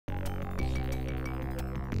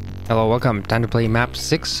Hello, welcome. Time to play map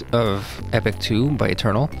 6 of Epic 2 by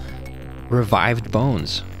Eternal. Revived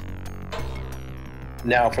Bones.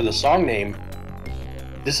 Now, for the song name,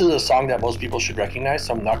 this is a song that most people should recognize,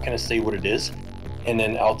 so I'm not going to say what it is. And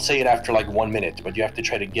then I'll say it after like 1 minute, but you have to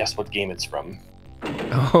try to guess what game it's from.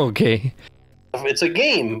 Okay. If it's a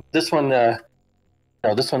game, this one, no,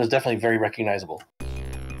 this one is definitely very recognizable.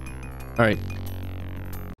 Alright.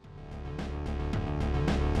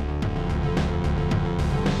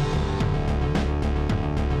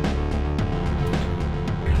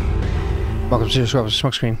 Welcome to SiRiUS CoOp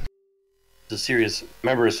Smokescreen. It's a serious.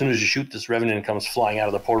 Remember, as soon as you shoot, this revenant comes flying out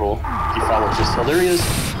of the portal. He follows us. Oh, there he is.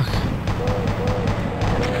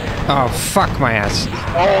 Oh, fuck my ass.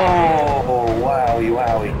 Oh, wowie,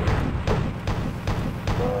 wowie.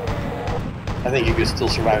 I think you could still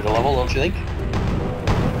survive the level, don't you think?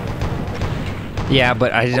 Yeah,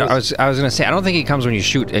 but I was gonna say I don't think it comes when you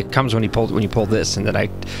shoot. It comes when you pull this, and then I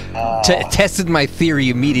tested my theory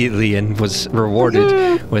immediately and was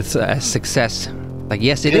rewarded with success. Like,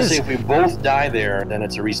 yes, it is. If we both die there, then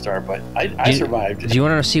it's a restart. But I survived. Do you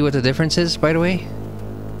want to see what the difference is, by the way?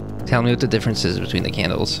 Tell me what the difference is between the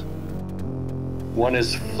candles. One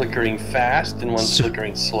is flickering fast, and one's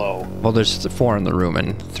flickering slow. Well, there's 4 in the room,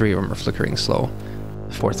 and 3 of them are flickering slow.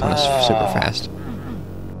 The 4th one is super fast.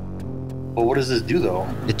 Well, what does this do, though?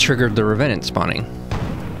 It triggered the revenant spawning.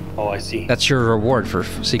 Oh, I see. That's your reward for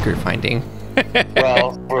secret finding.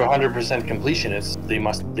 Well, for 100% completionists, they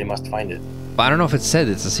must find it. Well, I don't know if it said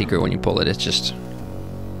it's a secret when you pull it. It's just.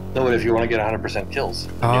 No, but if you want to get 100% kills,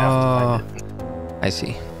 then you have to find it. I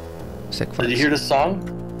see. Sick fucks. Did you hear this song?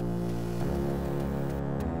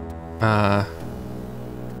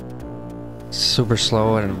 Super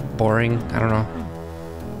slow and boring. I don't know.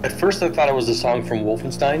 At first, I thought it was the song from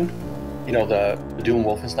Wolfenstein. You know, the Doom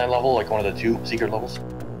Wolfenstein level, like one of the 2 secret levels.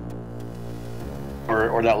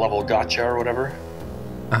 Or that level Gotcha or whatever.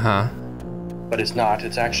 Uh-huh. But it's not.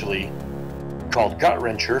 It's actually called Gut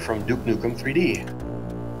Wrencher from Duke Nukem 3D.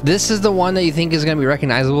 This is the one that you think is going to be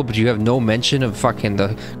recognizable, but you have no mention of fucking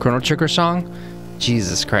the Chrono Trigger song?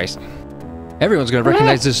 Jesus Christ. Everyone's going to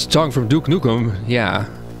recognize this song from Duke Nukem. Yeah.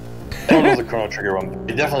 I don't know the Chrono Trigger one.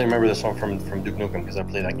 I definitely remember this one from Duke Nukem because I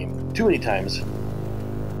played that game too many times.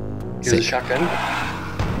 Here's a shotgun.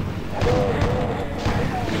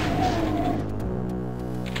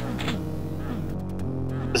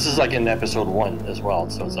 This is like in episode 1 as well,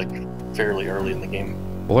 so it's like fairly early in the game.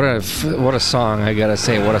 What a song! I gotta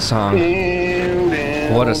say, what a song!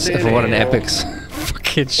 What an epic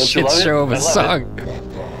fucking shit show of a song!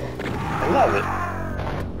 I love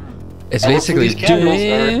it. It's basically doom.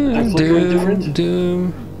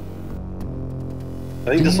 I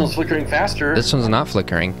think this one's flickering faster. This one's not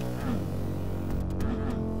flickering.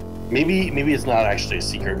 Maybe it's not actually a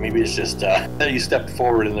secret. Maybe it's just that you step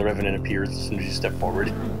forward and the revenant appears as soon as you step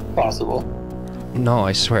forward. Possible. No,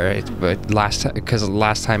 I swear. But last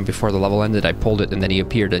time before the level ended, I pulled it and then he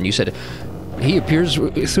appeared, and you said he appears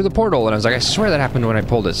through the portal, and I was like, I swear that happened when I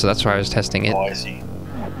pulled it. So that's why I was testing it. Oh, I see.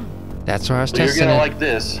 That's why I was testing it. You're gonna like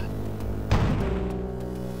this.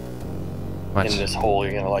 What? In this hole,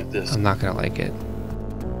 you're gonna like this. I'm not gonna like it.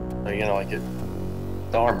 Are you gonna like it?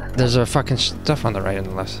 The armor. There's a fucking stuff on the right and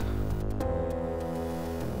the left.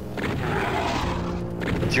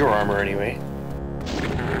 It's your armor anyway.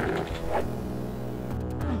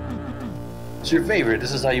 It's your favorite.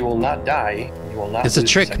 This is how you will not die. You will not. It's a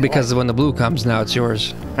trick because when the blue comes, now it's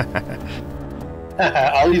yours.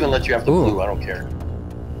 I'll even let you have the blue. I don't care.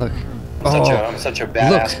 Look. I'm such a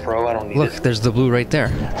badass pro. I don't need it. Look, there's the blue right there.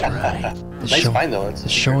 Nice find though. It's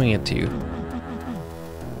showing it to you.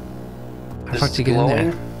 How the fuck did you get in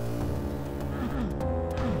there?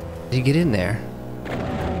 Did you get in there?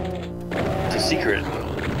 It's a secret.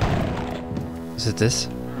 Is it this?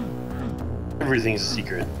 Everything's a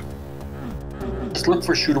secret. Just look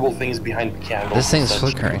for shootable things behind candles. This thing's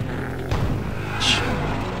flickering.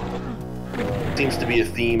 Seems to be a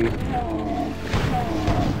theme.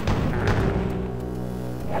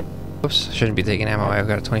 Oops, shouldn't be taking ammo. I've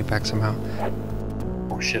got a 20 pack somehow.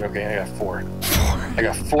 Oh shit, okay, I got 4. I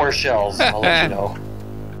got 4 shells, I'll let you know.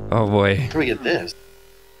 Oh boy. Where do we get this?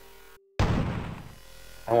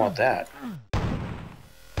 I want that.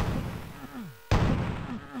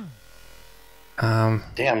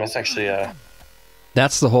 Damn, that's actually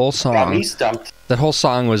That's the whole song. got me stumped. That whole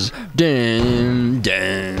song was dim,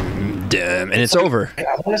 dim, dim, and it's like, over. I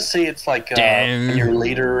want to say it's like when you're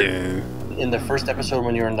later in the first episode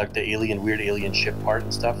when you're in like the weird alien ship part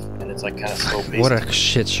and stuff, and it's like kind of slow paced. What a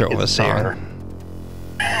shit show of a song.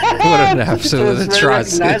 What an absolute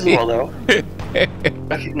atrocity. Recognizable though.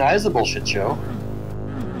 Recognizable shit show.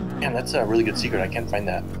 Man, that's a really good secret. I can't find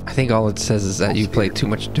that. I think all it says is that you play too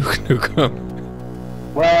much Duke Nukem.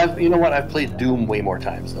 Well, you know what? I've played Doom way more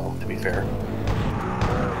times, though, to be fair.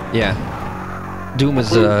 Yeah. Doom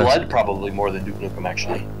is Blood probably more than Duke Nukem,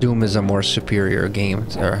 actually. Doom is a more superior game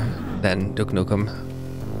than Duke Nukem.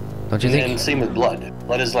 Don't you think? And same with Blood.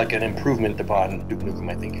 Blood is like an improvement upon Duke Nukem,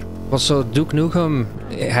 I think. Well, so Duke Nukem,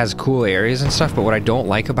 it has cool areas and stuff, but what I don't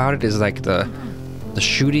like about it is like the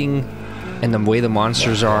shooting and the way the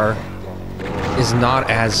monsters are is not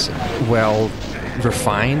as well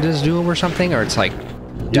refined as Doom or something, or it's like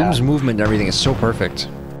Doom's movement and everything is so perfect.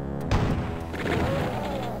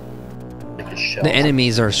 The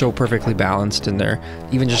enemies are so perfectly balanced in there,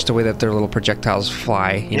 even just the way that their little projectiles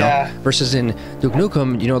fly, you know? Versus in Duke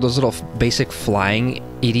Nukem, you know, those little basic flying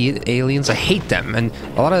idiot aliens, I hate them. And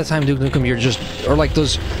a lot of the time, Duke Nukem, you're just, or like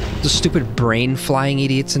those stupid brain flying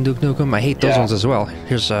idiots in Duke Nukem, I hate those ones as well.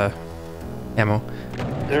 Here's ammo.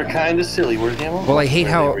 They're kind of silly. Where's the ammo? Well, I hate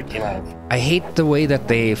how, I hate the way that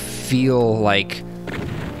they feel like...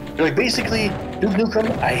 They're like, basically, Duke Nukem,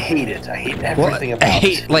 I hate it. I hate everything about it. I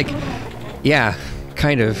hate, like... Yeah,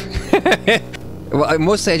 kind of. Well,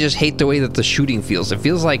 mostly I just hate the way that the shooting feels. It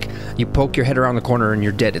feels like you poke your head around the corner and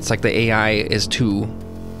you're dead. It's like the AI is too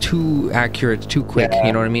accurate, too quick.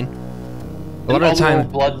 You know what I mean? A lot of the time,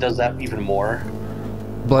 Blood does that even more.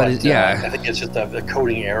 Blood, I think it's just a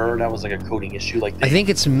coding error. That was like a coding issue. Like I think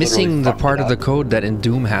it's missing the part of the code that in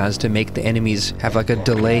Doom has to make the enemies have like a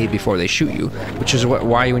delay before they shoot you, which is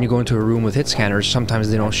why when you go into a room with hit scanners,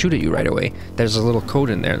 sometimes they don't shoot at you right away. There's a little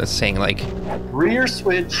code in there that's saying like rear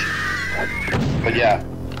switch. But yeah,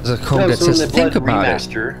 there's a code that says think about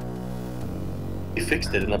it. We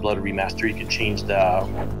fixed it in the Blood remaster. You can change the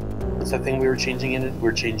what's that thing we were changing in it? We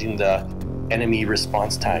were changing the enemy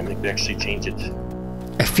response time. You could actually change it.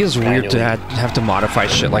 It feels weird to have to modify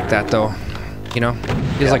shit like that, though. You know?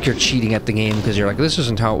 It feels like you're cheating at the game because you're like, this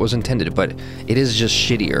isn't how it was intended, but it is just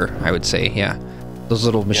shittier, I would say, yeah. Those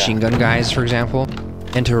little machine gun guys, for example,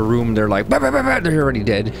 enter a room, they're like, bah, bah, bah, bah, they're already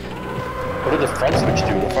dead. What did the front switch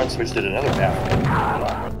do? The front switch did another path.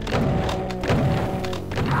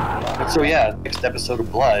 And so yeah, next episode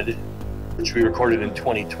of Blood, which we recorded in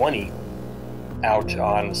 2020, out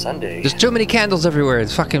on Sunday. There's too many candles everywhere.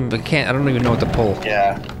 It's fucking, I don't even know what to pull.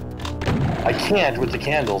 Yeah. I can't with the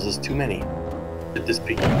candles. There's too many. Get this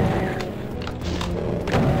piggy over here.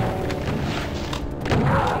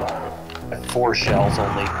 I have 4 shells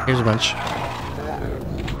only. Here's a bunch.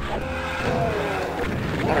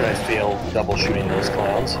 How did I fail double shooting those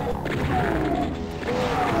clowns?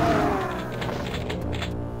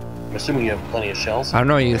 I'm assuming you have plenty of shells. I don't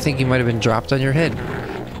know. You think you might have been dropped on your head.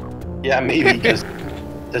 Yeah, maybe, because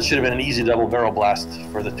that should have been an easy double barrel blast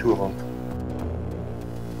for the 2 of them.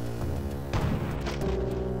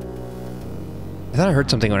 I thought I heard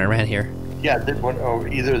something when I ran here. Yeah,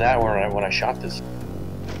 either that or when I shot this.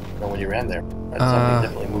 No, when you ran there. Something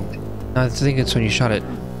definitely moved. I think it's when you shot it.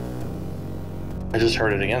 I just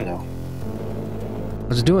heard it again, though.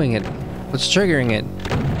 What's doing it? What's triggering it?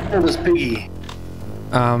 Pull this piggy.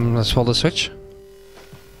 Let's pull the switch.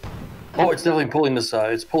 Oh, it's definitely pulling this.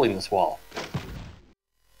 It's pulling this wall.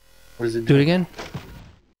 What is it doing? Do it again.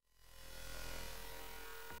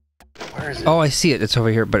 Where is it? Oh, I see it. It's over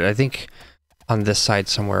here, but I think on this side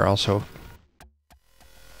somewhere also.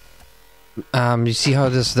 You see how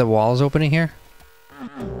the wall is opening here?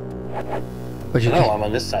 But no, I'm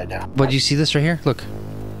on this side now. But you see this right here? Look.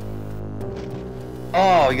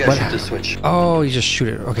 Oh, you gotta shoot the switch. Oh, you just shoot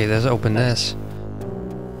it. Okay, let's open this.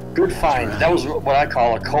 Good find. That was what I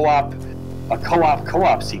call a co-op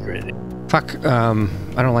secret. Fuck,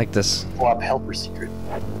 I don't like this. Co-op helper secret.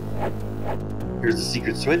 Here's the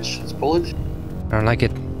secret switch. Let's pull it. I don't like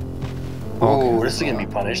it. Oh, okay. This is gonna be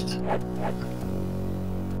punished.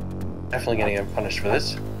 Definitely gonna get punished for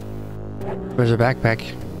this. Where's a backpack?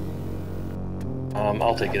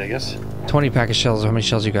 I'll take it, I guess. 20 pack of shells. How many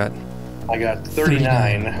shells you got? I got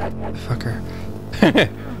 39. Fucker.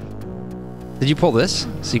 Did you pull this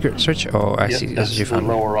secret switch? Oh, I see. This is your phone.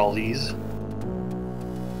 Lower all these.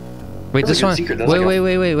 Wait, this one.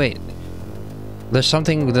 Wait. There's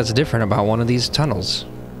something that's different about one of these tunnels.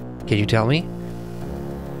 Can you tell me?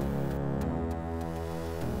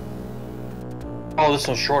 Oh, this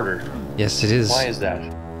one's shorter. Yes, it is. Why is that?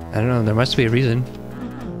 I don't know. There must be a reason.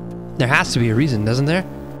 There has to be a reason, doesn't there?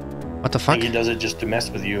 What the fuck? I think he does it just to mess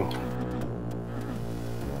with you.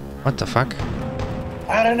 What the fuck?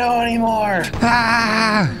 I don't know anymore.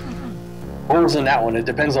 Ah! What was in that one? It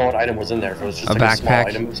depends on what item was in there. If it was just a like backpack. A small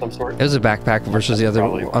item of some sort. It was a backpack versus the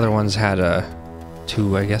other ones had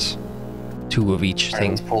 2, I guess. 2 of each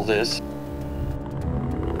thing. Let's pull this.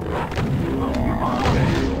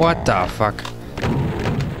 What the fuck?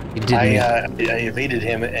 You did me. I evaded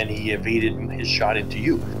him, and he evaded his shot into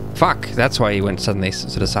you. Fuck, that's why he went suddenly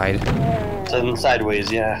to the side. Sudden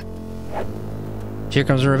sideways, yeah. Here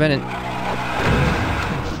comes the Revenant.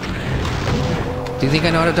 Do you think I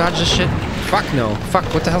know how to dodge this shit? Fuck no.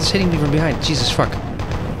 Fuck, what the hell's hitting me from behind? Jesus, fuck.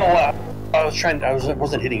 Oh, I was trying. I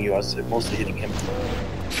wasn't hitting you. I was mostly hitting him.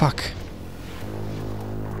 Fuck.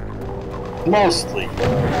 Mostly.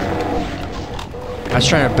 I was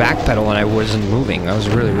trying to backpedal and I wasn't moving. That was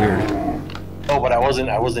really weird. Oh, but I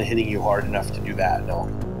wasn't hitting you hard enough to do that. No.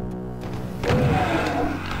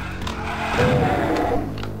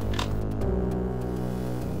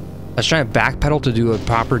 I was trying to backpedal to do a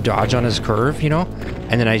proper dodge on his curve, you know,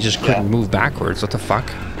 and then I just couldn't move backwards. What the fuck?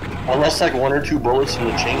 Unless like 1 or 2 bullets from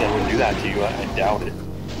the chain gun would do that to you, I doubt it.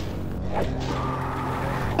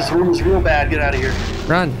 This room is real bad. Get out of here.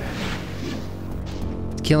 Run.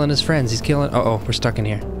 He's killing his friends. He's killing. Oh, we're stuck in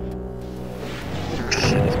here.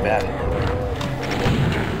 Shit, it's bad.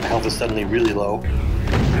 My health is suddenly really low.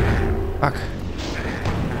 Fuck.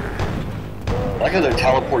 I like how they're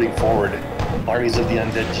teleporting forward. Armies of the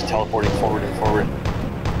undead just teleporting forward and forward.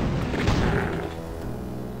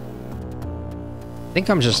 I think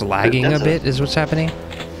I'm just lagging a bit, is what's happening.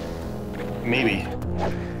 Maybe.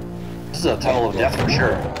 This is a tunnel of death for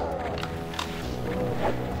sure.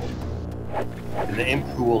 And the imp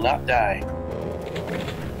who will not die.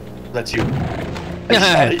 That's you. I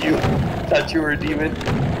shot at you. Thought you were a demon.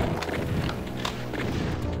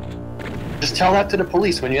 Just tell that to the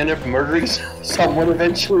police when you end up murdering someone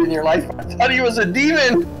eventually in your life. I thought he was a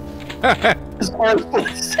demon! Just for a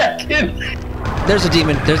split second. There's a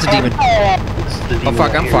demon. There's a demon. Oh,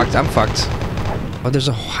 fuck, I'm fucked. I'm fucked. Oh, there's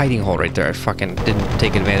a hiding hole right there. I fucking didn't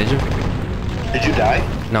take advantage of. Did you die?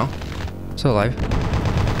 No. Still alive.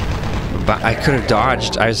 But I could have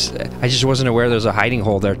dodged. I just wasn't aware there was a hiding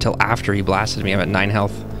hole there till after he blasted me. I'm at 9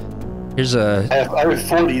 health. Here's a... I have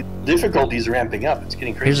 40. Difficulty's ramping up. It's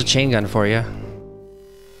getting crazy. Here's a chain gun for you.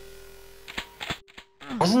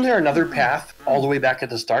 Wasn't there another path all the way back at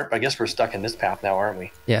the start? But I guess we're stuck in this path now, aren't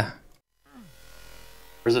we? Yeah.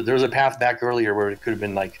 There was a path back earlier where it could have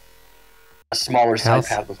been like a smaller side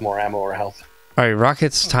path with more ammo or health. Alright,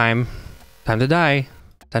 rockets time. Time to die.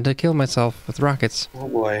 Time to kill myself with rockets. Oh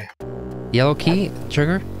boy. Yellow key?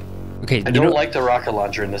 Trigger? Okay, I don't like the rocket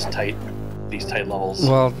launcher in these tight levels.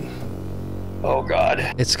 Well... Oh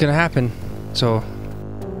god. It's gonna happen. So...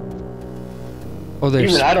 Oh,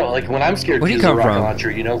 there's... Even I don't, like, when I'm scared to use a rocket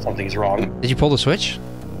launcher, you know something's wrong. Did you pull the switch?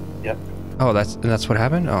 Yep. Oh, that's what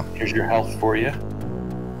happened? Oh. Here's your health for you.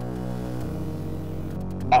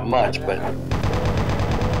 Not much, but...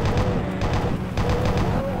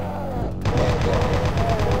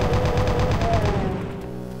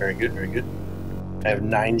 Very good, very good. I have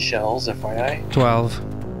 9 shells, FYI. 12.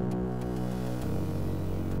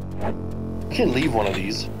 You can leave one of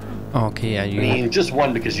these. Oh, okay, yeah, you... I mean, just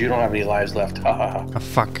one because you don't have any lives left. Oh,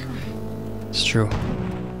 fuck. It's true.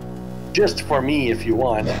 Just for me if you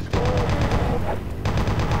want.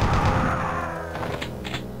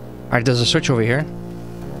 Alright, there's a switch over here.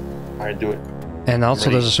 Alright, do it. And also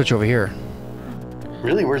there's a switch over here.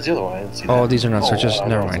 Really? Where's the other one? I didn't see that. Oh, these are not switches.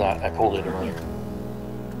 Never mind. It's not. I pulled it earlier.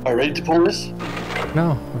 Alright, ready to pull this?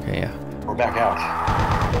 No? Okay, yeah. We're back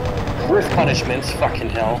out. Worth punishments, fucking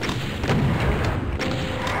hell.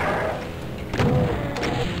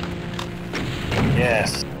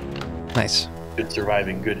 Yes. Nice. Good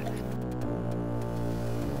surviving, good.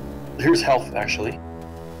 Here's health, actually.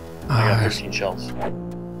 I got 13 shells.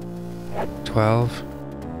 12.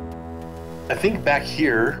 I think back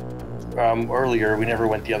here, earlier, we never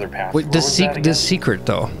went the other path. Wait, this secret,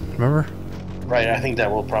 though. Remember? Right, I think that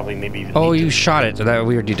will probably maybe even... Oh, you shot it. That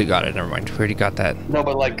we already got it. Never mind. We already got that. No,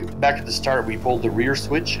 but like, back at the start, we pulled the rear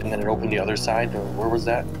switch, and then it opened the other side. Where was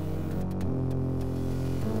that?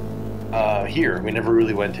 Here. We never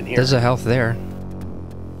really went in here. There's a health there.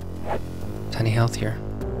 10 health here.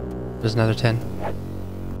 There's another 10.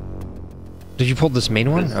 Did you pull this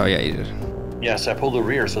main one? Oh, yeah, you did. Yes, I pulled the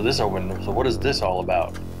rear, so this opened. So what is this all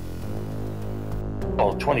about?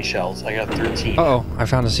 Oh, 20 shells. I got 13. Uh-oh, I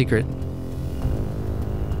found a secret.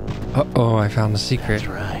 Uh-oh, I found a secret. That's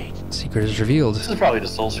right. Secret is revealed. This is probably the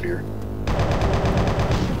soul sphere.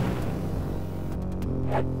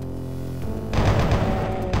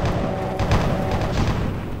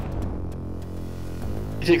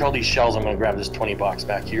 You take all these shells, I'm going to grab this 20 box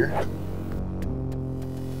back here.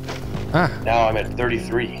 Ah. Now I'm at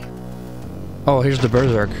 33. Oh, here's the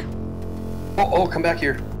berserk. Oh, come back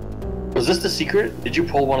here. Was this the secret? Did you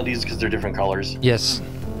pull one of these because they're different colors? Yes.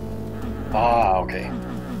 Ah, okay.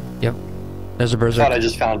 Yep. There's a I berserk. thought I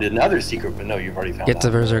just found another secret, but no, you've already found Get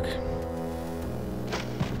the that. berserk.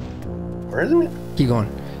 Where is it? Keep going.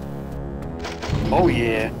 Oh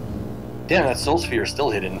yeah. Damn, that soul sphere is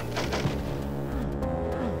still hidden.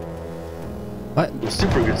 What?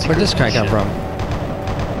 Super good secret. Where'd this guy come from?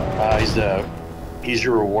 He's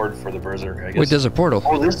your reward for the berserk, I guess. Wait, there's a portal.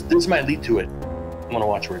 Oh, this might lead to it. I'm gonna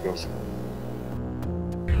watch where it goes.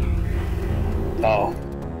 Oh,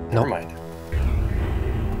 never mind.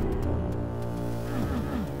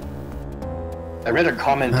 I read a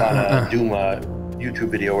comment on a Doom YouTube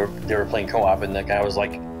video where they were playing co-op, and that guy was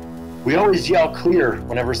like, "We always yell clear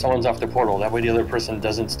whenever someone's off the portal. That way the other person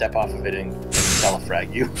doesn't step off of it and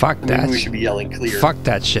telefrag you." Fuck that. Maybe we should be yelling clear. Fuck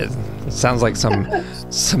that shit. It sounds like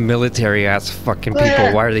some military ass fucking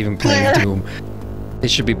people. Why are they even playing Doom? They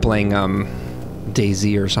should be playing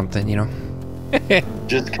DayZ or something, you know?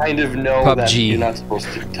 Just kind of know PUBG. that you're not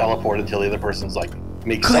supposed to teleport until the other person's like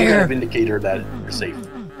makes some Clear. kind of indicator that you're safe.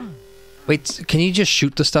 Wait, can you just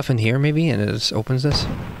shoot the stuff in here maybe and it just opens this?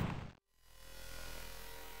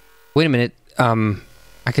 Wait a minute.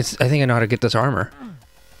 I think I know how to get this armor.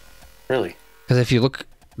 Really? Because if you look,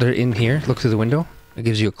 they're in here. Look through the window. It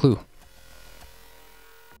gives you a clue.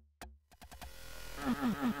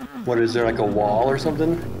 What is there, like a wall or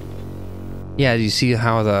something? Yeah, do you see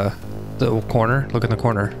how the corner? Look in the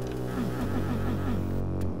corner.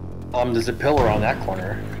 There's a pillar on that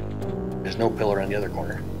corner. There's no pillar on the other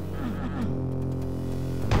corner.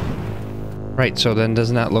 Right, so then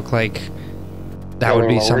doesn't that look like that Pillar would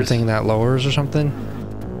be lowers? something that lowers or something?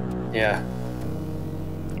 Yeah.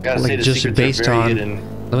 Gotta Like say the just secrets based are very on...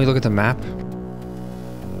 hidden. Let me look at the map.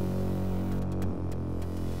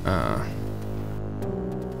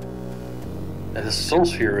 The soul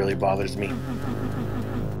sphere really bothers me.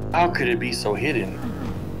 How could it be so hidden?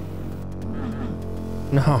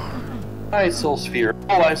 No. Alright, soul sphere.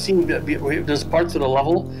 Oh, I've seen... There's parts of the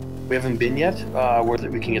level we haven't been yet where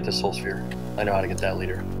we can get the soul sphere. I know how to get that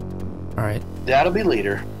later. Alright. That'll be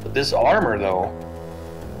later. But this armor, though...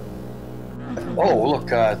 Oh, look,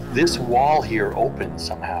 this wall here opens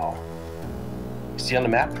somehow. You see on the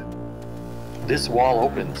map? This wall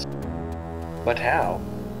opens. But how?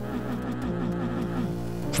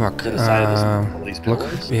 Fuck. To the side of these Look.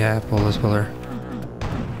 pillars? Yeah, pull this pillar.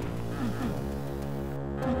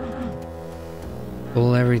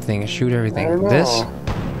 Pull everything. Shoot I everything. don't know. This?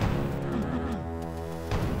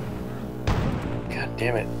 God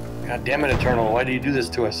damn it. God damn it, Eternal. Why do you do this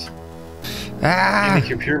to us? Ah! You make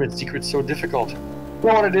your pyramid secret so difficult. You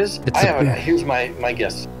know what it is? Here's my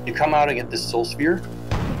guess. You come out and get this soul sphere.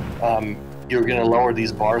 You're gonna lower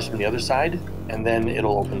these bars from the other side, and then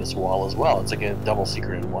it'll open this wall as well. It's like a double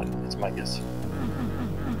secret in one. That's my guess.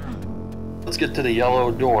 Let's get to the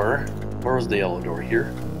yellow door. Where was the yellow door?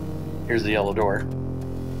 Here. Here's the yellow door.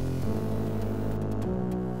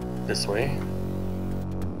 This way.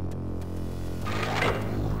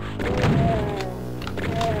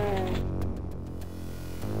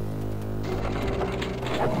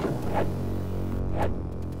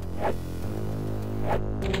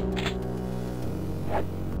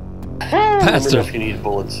 Let me know if you need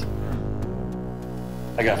bullets.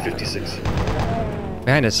 I got 56.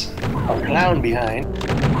 Behind us. A clown behind.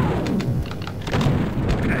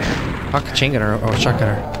 Fuck, chain gunner. Oh,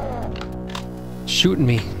 shotgunner. Shooting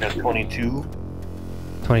me. Got 22.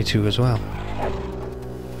 22 as well.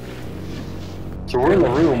 So we're in the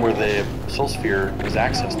room where the soul sphere is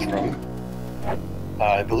accessed from.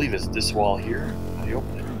 I believe it's this wall here. How do you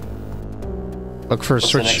open it? Look for a What's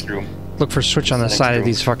switch. the next room? Look for a switch on the What's the side next of room?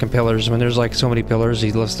 these fucking pillars. When there's like so many pillars,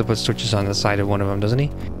 he loves to put switches on the side of one of them, doesn't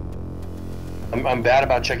he? I'm bad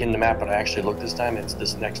about checking the map, but I actually looked this time. It's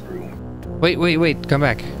this next room. Wait. Come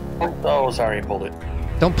back. Oh, sorry, I pulled it.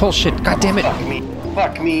 Don't pull shit. God damn it. Fuck me.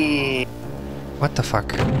 Fuck me. What the fuck?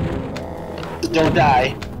 Don't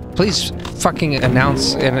die. Please fucking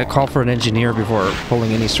announce and call for an engineer before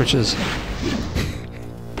pulling any switches.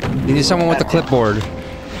 You need someone with a clipboard.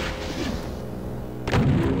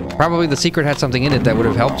 Probably the secret had something in it that would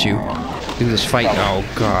have helped you do this fight. Oh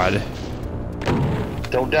god.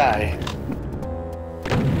 Don't die.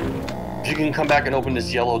 If you can come back and open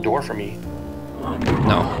this yellow door for me.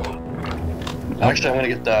 No. Actually, I'm gonna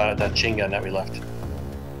get that chain gun that we left.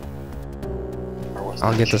 Where was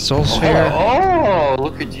I'll that get the chain- soul sphere. Oh,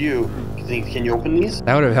 look at you. Can you open these?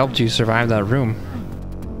 That would have helped you survive that room.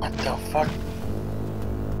 What the fuck?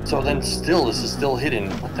 So then still, this is still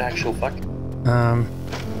hidden. What the actual fuck?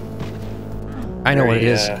 I know what it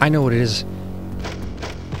is. Very, I know what it is.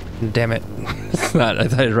 Damn it. It's not. I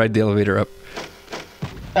thought I'd ride the elevator up.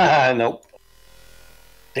 Nope.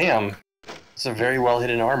 Damn. It's a very well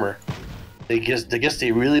hidden armor. I guess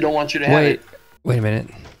they really don't want you to have it. Wait a minute.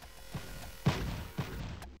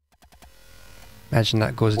 Imagine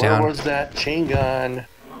that goes down. Where was that chain gun?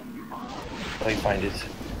 Let me find it.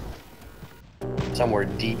 Somewhere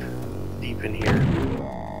deep in here.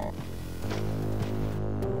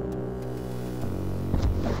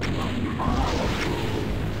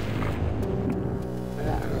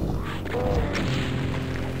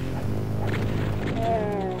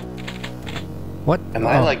 What? And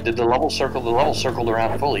I like did the level circled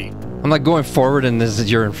around fully. I'm like going forward and this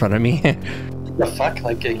is you're in front of me. The fuck?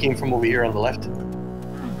 Like it came from over here on the left.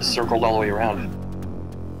 It circled all the way around.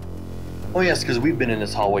 Oh yes, because we've been in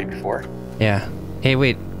this hallway before. Yeah. Hey,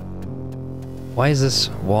 wait. Why is this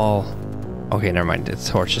wall... Okay, never mind. It's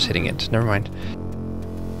horse just hitting it. Never mind.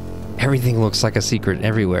 Everything looks like a secret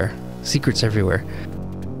everywhere. Secrets everywhere.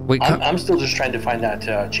 Wait, I'm still just trying to find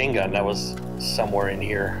that chain gun that was somewhere in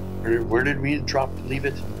here. Where did we leave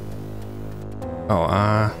it? Oh,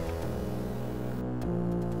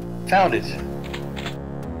 Found it.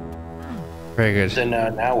 very good. Then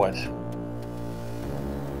now what?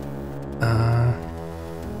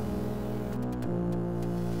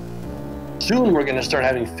 Soon we're gonna start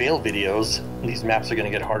having fail videos. These maps are gonna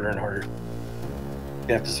get harder and harder.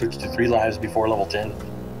 You have to switch to 3 lives before level 10.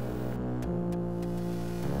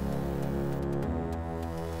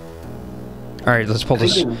 All right, let's pull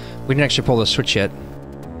this. We didn't actually pull the switch yet.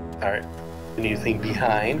 All right. Anything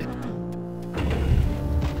behind?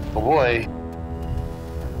 Oh boy.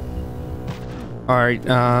 All right,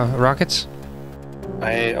 rockets.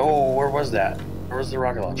 Oh, where was that? Where was the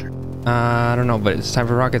rocket launcher? I don't know, but it's time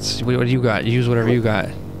for rockets. What do you got? Use whatever you got.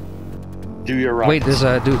 Do your rockets. Wait,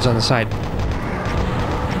 there's dudes on the side.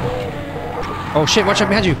 Oh shit! Watch out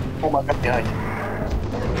behind you. Oh my god, behind.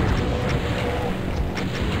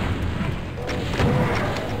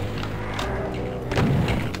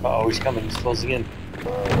 Uh oh, he's coming. He's closing in.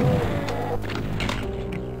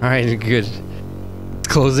 All right, good.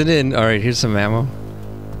 Close it in. All right, here's some ammo.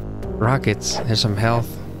 Rockets. Here's some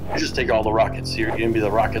health. You just take all the rockets. You're gonna be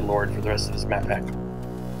the rocket lord for the rest of this map pack.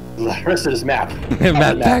 The rest of this map.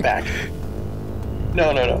 Map pack. No.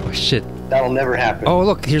 Oh shit. That'll never happen. Oh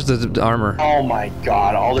look, here's the armor. Oh my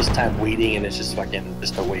god, all this time waiting and it's just fucking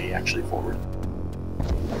just a way actually forward.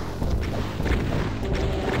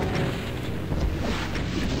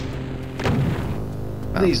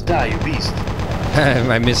 Please die, you beast.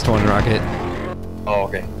 I missed one rocket. Oh,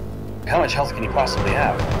 okay. How much health can you possibly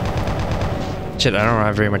have? Shit, I don't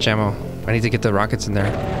have very much ammo. I need to get the rockets in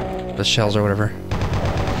there. The shells or whatever.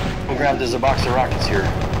 I'll grab, there's a box of rockets here.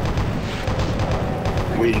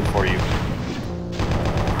 Waiting for you.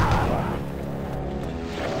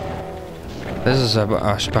 This is a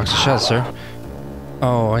box of shells, sir.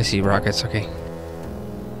 Oh, I see rockets. Okay.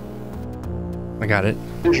 I got it.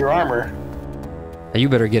 Here's your armor. You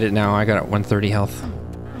better get it now. I got 130 health.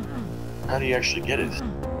 How do you actually get it?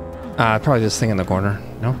 Probably this thing in the corner.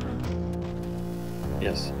 No?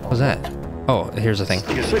 Yes. What was that? Oh, here's the thing.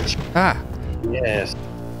 Take a switch. Ah! Yes.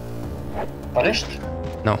 Punished?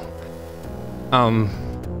 No.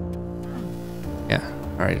 Yeah.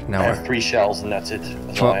 Alright, now I have 3 shells and that's it.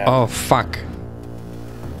 That's all I have. Oh, fuck.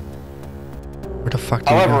 Where the fuck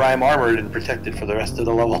do we However, go? I'm armored and protected for the rest of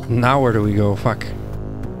the level. Now where do we go? Fuck.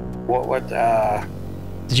 What,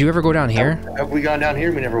 Did you ever go down here? Have we gone down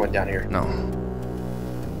here? We never went down here. No.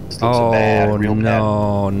 This looks bad, real bad.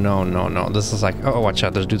 No. This is like, oh, watch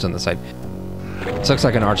out, there's dudes on the side. This looks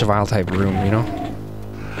like an Archvile type room, you know?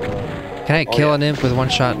 Can I kill an imp with one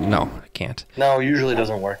shot? No, I can't. No, usually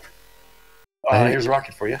doesn't work. Here's a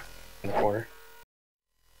rocket for you in the corner.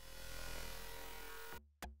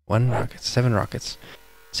 1 rocket, 7 rockets.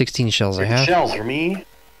 16 shells I have. Shells for me.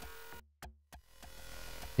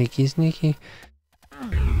 Sneaky.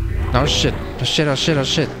 Oh shit.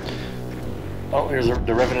 Oh, here's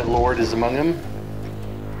the Revenant Lord is among them.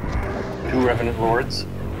 2 Revenant Lords.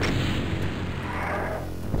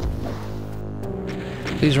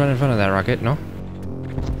 Please run in front of that rocket, no?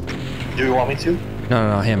 Do you want me to?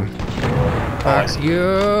 No, him. I Fuck see.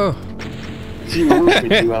 you! If you wish me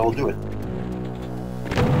to, I will do it.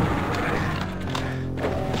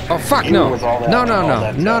 Oh fuck, Even no! with all that- No. all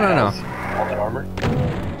that, No. health, all that armor.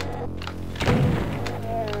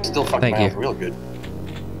 Still fucking Thank my you. health real good.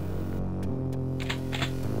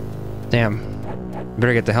 Damn.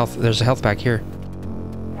 Better get the health. There's a health pack here.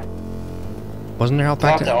 Wasn't there health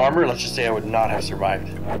back Without the armor, let's just say I would not have survived.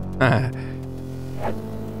 there?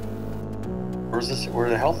 Where's this?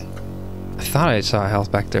 Where's the health? I thought I saw a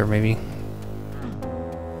health back there, maybe.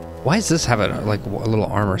 Why does this have a little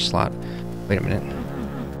armor slot? Wait a minute.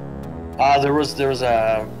 There was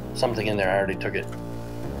something in there. I already took it.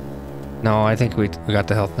 No, I think we got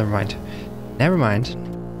the health. Never mind. Never mind.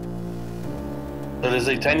 So there's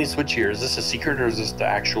a tiny switch here. Is this a secret or is this the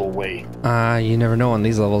actual way? You never know on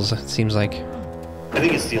these levels, it seems like. I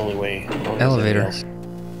think it's the only way. Elevator.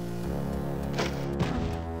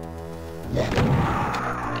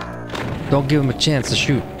 Don't give him a chance to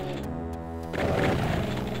shoot.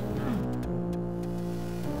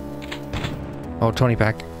 Oh, 20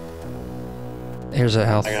 pack. Here's a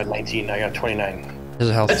health. I got 19. I got 29.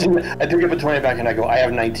 Here's a health. I took up a 20 back and I go, I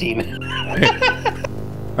have 19.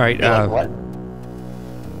 Alright, like, what?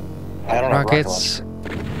 I don't know. Rockets.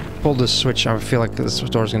 Pull this switch. I feel like this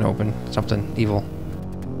door's gonna open. Something evil.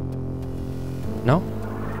 No?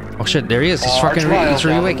 Oh shit, there he is. He's fucking he's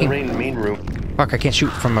reawaking. Main room. Fuck, I can't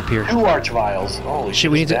shoot from up here. 2 arch vials. Holy shit,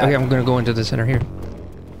 we need to. Okay, I'm gonna go into the center here.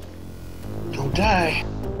 Don't die.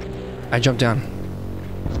 I jumped down.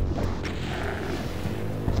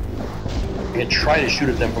 I'm gonna try to shoot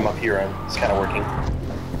at them from up here. It's kind of working.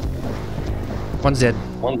 One's dead.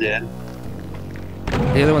 One dead.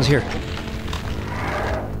 The other one's here.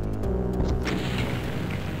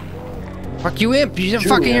 Fuck you, imp! You're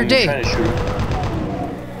fucking your day. Trying to shoot.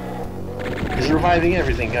 He's reviving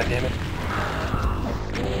everything. God damn it!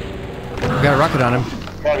 We got a rocket on him.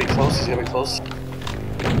 Gotta be close. He's gotta be close.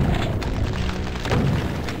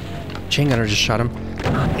 Chain gunner just shot him.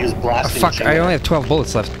 He was blasting. Fuck! I only have 12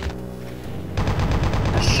 bullets left.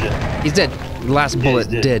 Shit. He's dead. Last bullet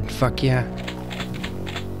dead. Fuck yeah.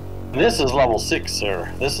 This is level 6, sir.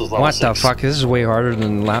 This is level 6. What the fuck? This is way harder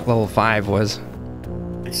than level 5 was.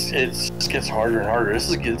 It just gets harder and harder.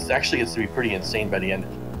 This actually gets to be pretty insane by the end.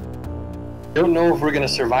 Don't know if we're gonna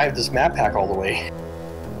survive this map pack all the way.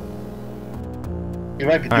 We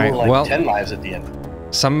might be doing like 10 lives at the end.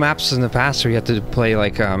 Some maps in the past where you had to play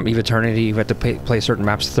like Eve Eternity, you had to play certain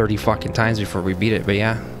maps 30 fucking times before we beat it, but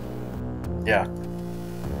yeah. Yeah.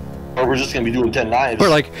 Or we're just gonna be doing 10 lives. We're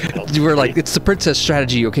like, it's the princess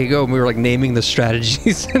strategy, okay, go. And we were like naming the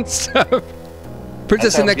strategies and stuff.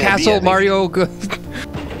 Princess in the castle, Mario.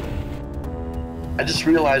 I just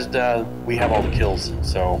realized we have all the kills,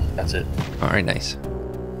 so that's it. Alright, nice.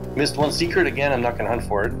 Missed one secret again, I'm not gonna hunt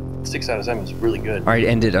for it. 6 out of 7 is really good. Alright,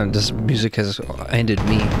 ended on this music has ended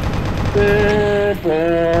me. Did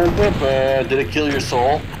it kill your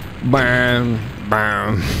soul? Bam,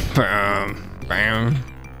 bam, bam, bam.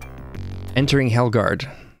 Entering Hellguard.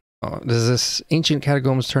 Oh, does this ancient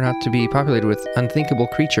catacombs turn out to be populated with unthinkable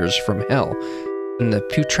creatures from hell? And the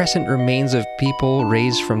putrescent remains of people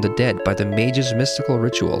raised from the dead by the mages' mystical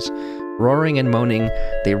rituals. Roaring and moaning,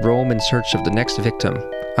 they roam in search of the next victim.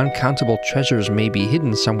 Uncountable treasures may be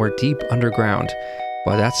hidden somewhere deep underground,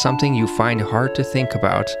 but that's something you find hard to think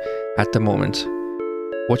about at the moment.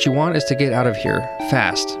 What you want is to get out of here,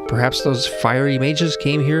 fast. Perhaps those fiery mages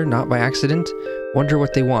came here not by accident? Wonder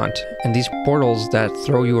what they want. And these portals that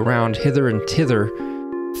throw you around hither and thither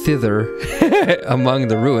among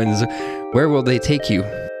the ruins, where will they take you?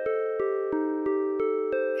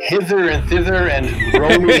 Hither and thither and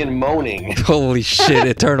roaming and moaning. Holy shit,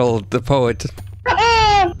 Eternal the poet.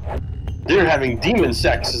 They're having demon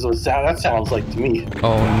sex, is what that sounds like to me.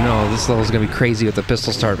 Oh no, this level's gonna be crazy with the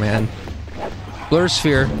pistol start, man. Blur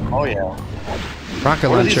sphere. Oh yeah. Rocket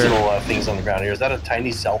what launcher. Are these little things on the ground here? Is that a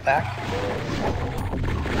tiny cell pack?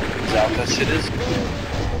 Is that what that shit is?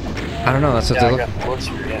 I don't know, that's what they look. I got the blur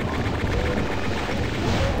sphere, yeah.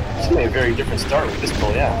 It's gonna be a very different start with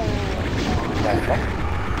pistol, yeah.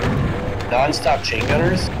 Non-stop chain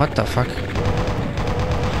gunners? What the fuck?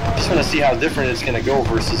 Just want to see how different it's going to go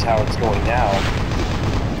versus how it's going now.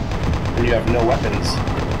 When you have no weapons.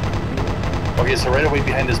 Okay, so right away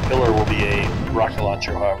behind this pillar will be a rocket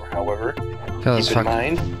launcher, however. Keep in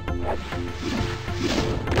mind,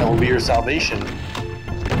 that will be your salvation.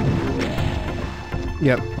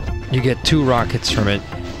 Yep. You get 2 rockets from it.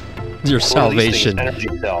 Your salvation. Energy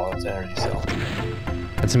cell. That's an energy cell.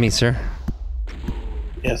 That's me, sir.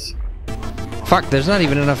 Yes. Fuck, there's not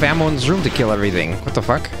even enough ammo in this room to kill everything. What the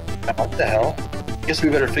fuck? What the hell? Guess we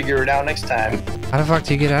better figure it out next time. How the fuck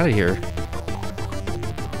do you get out of here?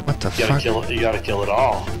 What the fuck? You gotta kill it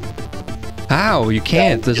all. How? You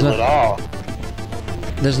can't. There's not. Kill it all.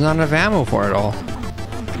 There's not enough ammo for it all.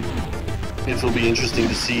 It will be interesting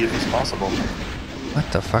to see if it's possible. What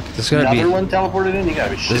the fuck? There's gotta be another one teleported in. You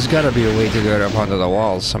gotta be shit. There's gotta be a way to get up onto the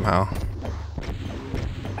walls somehow.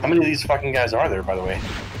 How many of these fucking guys are there, by the way?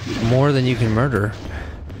 More than you can murder.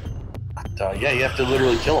 Yeah, you have to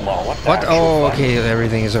literally kill them all. What? Oh, okay.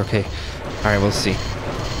 Everything is okay. All right, we'll see.